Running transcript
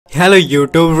Hello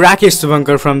YouTube, Rakesh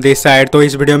Shubhankar from this side. तो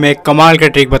इस video में एक कमाल का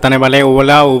ट्रिक बताने वाले हैं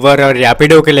ओला, उबर और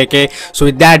रैपिडो के लेके। So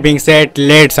with that being said,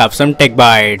 let's have some take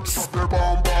bytes.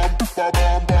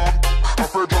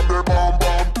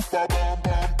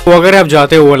 तो अगर आप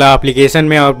जाते हो ओला एप्लीकेशन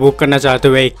में और बुक करना चाहते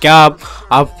हो क्या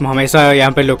आप हमेशा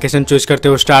यहाँ पे लोकेशन चूज करते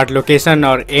हो, स्टार्ट लोकेशन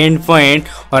और एंड पॉइंट,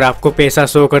 और आपको पैसा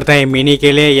शो करता है मिनी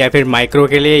के लिए या फिर माइक्रो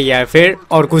के लिए या फिर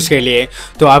और कुछ के लिए।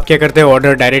 तो आप क्या करते हो,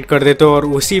 ऑर्डर डायरेक्ट कर देते हो और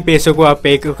उसी पैसे को आप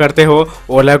पे करते हो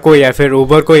ओला को या फिर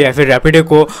उबर को या फिर रैपिडो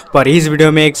को। पर इस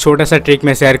वीडियो में एक छोटा सा ट्रिक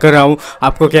मैं शेयर कर रहा हूँ।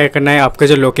 आपको क्या करना है, आपका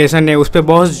जो लोकेशन है उस पर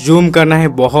बहुत जूम करना है,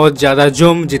 बहुत ज़्यादा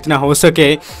जूम जितना हो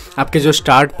सके। आपके जो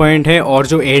स्टार्ट पॉइंट है और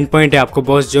जो एंड पॉइंट है आपको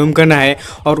बहुत जूम करना है,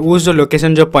 और उस जो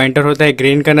लोकेशन जो पॉइंटर होता है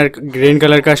ग्रीन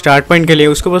कलर का स्टार्ट पॉइंट के लिए,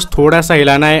 उसको बस थोड़ा सा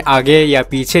हिलाना है आगे या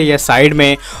पीछे या साइड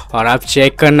में। और आप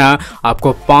चेक करना,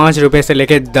 आपको 5 रुपये से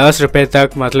लेकर 10 रुपये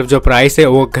तक मतलब जो प्राइस है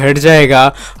वो घट जाएगा।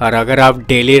 और अगर आप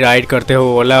डेली राइड करते हो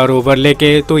ओला और उबर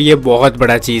लेके, तो ये बहुत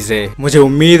बड़ा चीज़ है। मुझे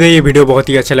उम्मीद है ये वीडियो बहुत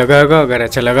ही अच्छा लगा होगा। अगर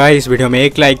अच्छा लगा इस वीडियो में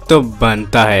एक लाइक तो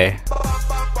बनता है।